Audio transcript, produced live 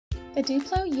The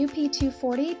Duplo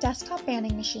UP-240 desktop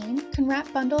banding machine can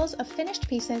wrap bundles of finished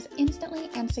pieces instantly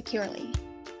and securely.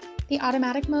 The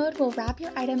automatic mode will wrap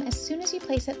your item as soon as you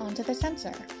place it onto the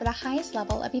sensor for the highest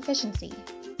level of efficiency.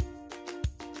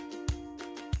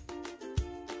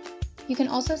 You can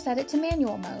also set it to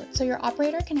manual mode so your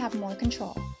operator can have more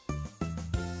control.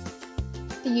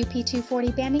 The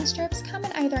UP-240 banding strips come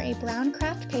in either a brown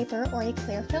craft paper or a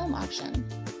clear film option.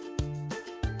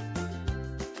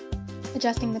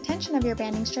 Adjusting the tension of your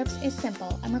banding strips is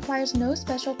simple and requires no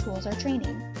special tools or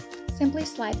training. Simply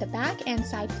slide the back and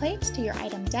side plates to your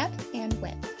item depth and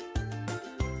width.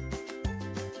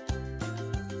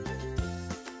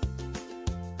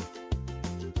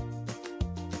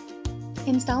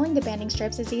 Installing the banding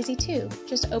strips is easy too.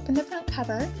 Just open the front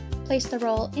cover, place the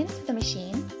roll into the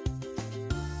machine,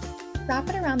 wrap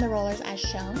it around the rollers as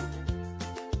shown,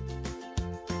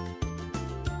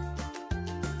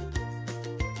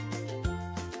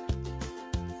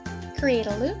 create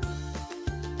a loop,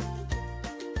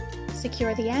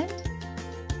 secure the end,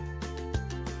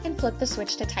 and flip the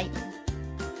switch to tighten.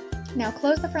 Now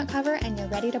close the front cover and you're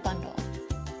ready to bundle.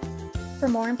 For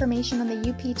more information on the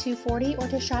UP-240 or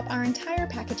to shop our entire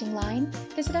packaging line,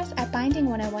 visit us at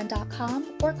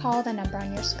binding101.com or call the number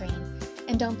on your screen.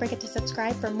 And don't forget to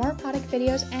subscribe for more product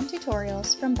videos and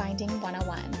tutorials from Binding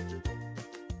 101.